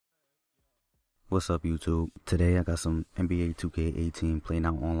What's up, YouTube? Today I got some NBA 2K18 playing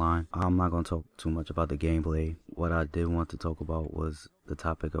out online. I'm not going to talk too much about the gameplay. What I did want to talk about was the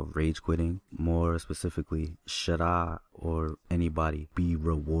topic of rage quitting. More specifically, should I or anybody be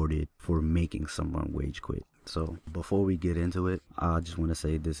rewarded for making someone rage quit? So before we get into it, I just want to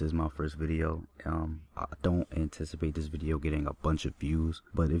say this is my first video. I don't anticipate this video getting a bunch of views,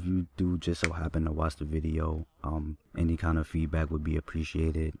 but if you do just so happen to watch the video, any kind of feedback would be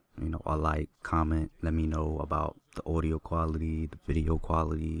appreciated. You know, a like, comment, let me know about the audio quality, the video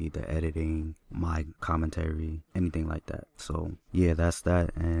quality, the editing, my commentary, anything like that. So yeah, that's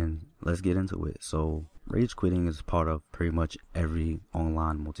that, and let's get into it. So rage quitting is part of pretty much every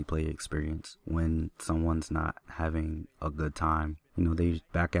online multiplayer experience. When someone's not having a good time, you know, they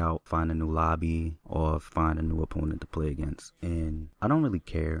back out, find a new lobby, or find a new opponent to play against. And I don't really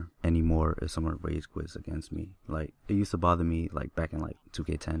care anymore if someone rage quits against me. Like, it used to bother me like back in like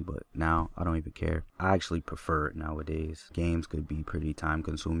 2K10, but now I don't even care. I actually prefer it nowadays. Games could be pretty time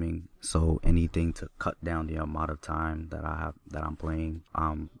consuming, so anything to cut down the amount of time that I'm playing,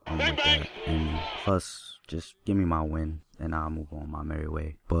 I'm with that. And plus, just give me my win and I'll move on my merry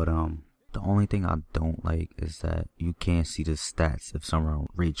way. But the only thing I don't like is that you can't see the stats if someone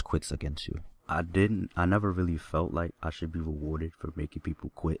rage quits against you. I never really felt like I should be rewarded for making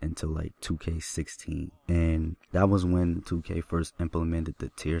people quit until like 2K16. And that was when 2K first implemented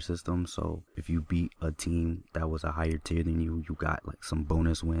the tier system. So if you beat a team that was a higher tier than you, you got like some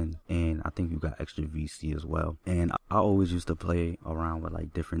bonus win. And I think you got extra VC as well. And I always used to play around with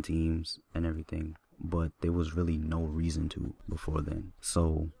like different teams and everything, but there was really no reason to before then.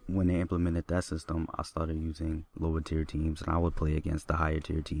 So when they implemented that system, I started using lower tier teams, and I would play against the higher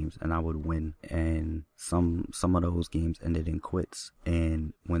tier teams and I would win. And some of those games ended in quits,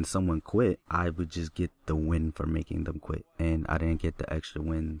 and when someone quit, I would just get the win for making them quit, and I didn't get the extra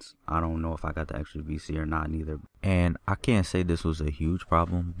wins. I don't know if I got the extra VC or not neither. And I can't say this was a huge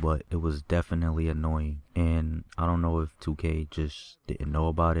problem, but it was definitely annoying. And I don't know if 2K just didn't know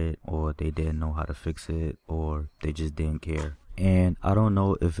about it, or they didn't know how to fix it, or they just didn't care. And I don't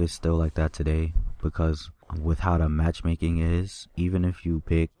know if it's still like that today, because with how the matchmaking is, even if you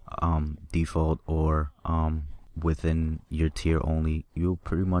pick default or within your tier only, you'll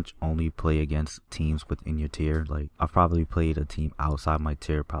pretty much only play against teams within your tier. Like, I've probably played a team outside my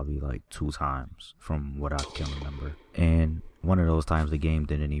tier probably like 2 times from what I can remember, and one of those times the game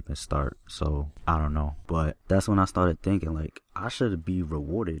didn't even start. So I don't know, but that's when I started thinking like I should be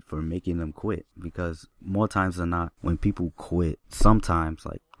rewarded for making them quit, because more times than not, when people quit, sometimes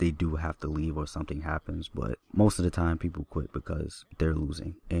like they do have to leave or something happens, but most of the time people quit because they're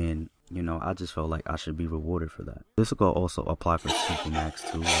losing. And you know, I just felt like I should be rewarded for that. This will also apply for Supermax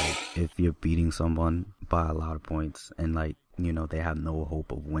too. Like, if you're beating someone by a lot of points and like, you know, they have no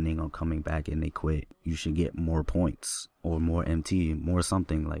hope of winning or coming back and they quit, you should get more points or more MT, more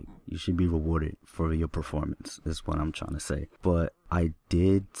something. Like, you should be rewarded for your performance, is what I'm trying to say. But I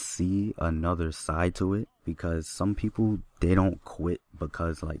did see another side to it, because some people, they don't quit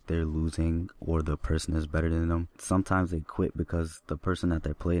because like they're losing or the person is better than them. Sometimes they quit because the person that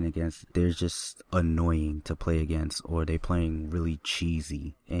they're playing against, they're just annoying to play against, or they playing really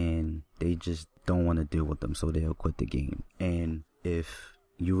cheesy and they just don't want to deal with them, so they'll quit the game. And if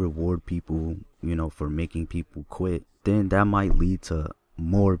you reward people, you know, for making people quit, then that might lead to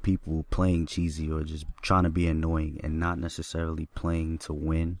more people playing cheesy or just trying to be annoying and not necessarily playing to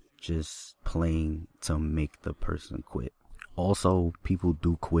win, just playing to make the person quit. Also, people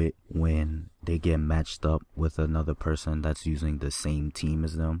do quit when they get matched up with another person that's using the same team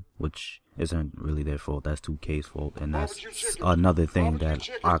as them, which isn't really their fault. That's 2K's fault, and that's another thing that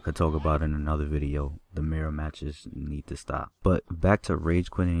I could talk about in another video. The mirror matches need to stop. But back to rage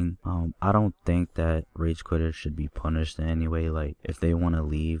quitting, I don't think that rage quitters should be punished in any way. Like, if they want to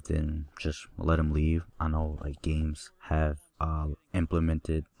leave, then just let them leave. I know like games have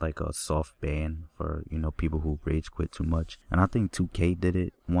implemented like a soft ban for, you know, people who rage quit too much, and I think 2K did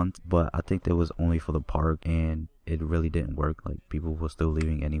it once, but I think that was only for the park and it really didn't work. Like, people were still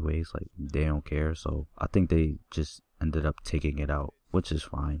leaving anyways, like they don't care. So I think they just ended up taking it out, which is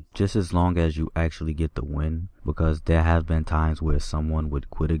fine, just as long as you actually get the win, because there have been times where someone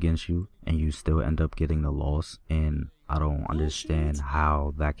would quit against you and you still end up getting the loss, and I don't understand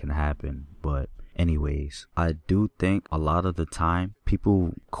how that can happen. But anyways, I do think a lot of the time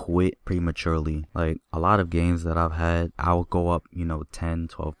people quit prematurely. Like, a lot of games that I've had, I would go up, you know, 10,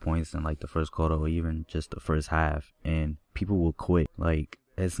 12 points in like the first quarter or even just the first half, and people will quit. Like,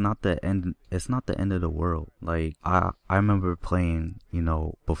 it's not the end of the world. Like, I remember playing, you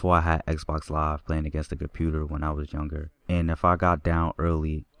know, before I had Xbox Live, playing against the computer when I was younger, and if I got down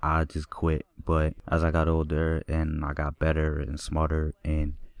early, I just quit But as I got older and I got better and smarter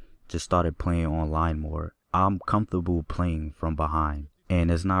and just started playing online more, I'm comfortable playing from behind. And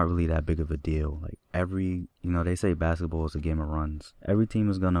it's not really that big of a deal. Like they say basketball is a game of runs. Every team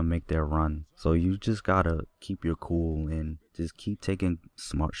is going to make their run. So you just got to keep your cool and just keep taking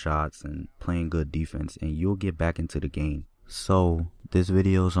smart shots and playing good defense, and you'll get back into the game. So this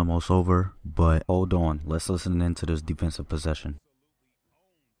video is almost over, but hold on. Let's listen into this defensive possession.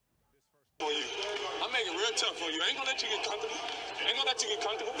 I'm making it real tough for you. I ain't going to let you get comfortable. I ain't going to let you get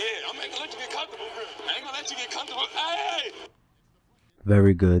comfortable. Yeah, I'm making let you get comfortable. I ain't going to let you get comfortable. Hey!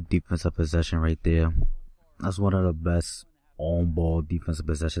 Very good defensive possession right there. That's one of the best on-ball defensive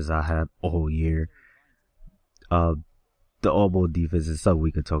possessions I had all year. The on-ball defense is something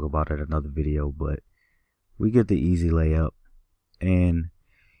we could talk about in another video, but we get the easy layup. And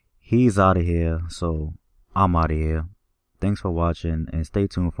he's out of here, so I'm out of here. Thanks for watching, and stay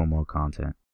tuned for more content.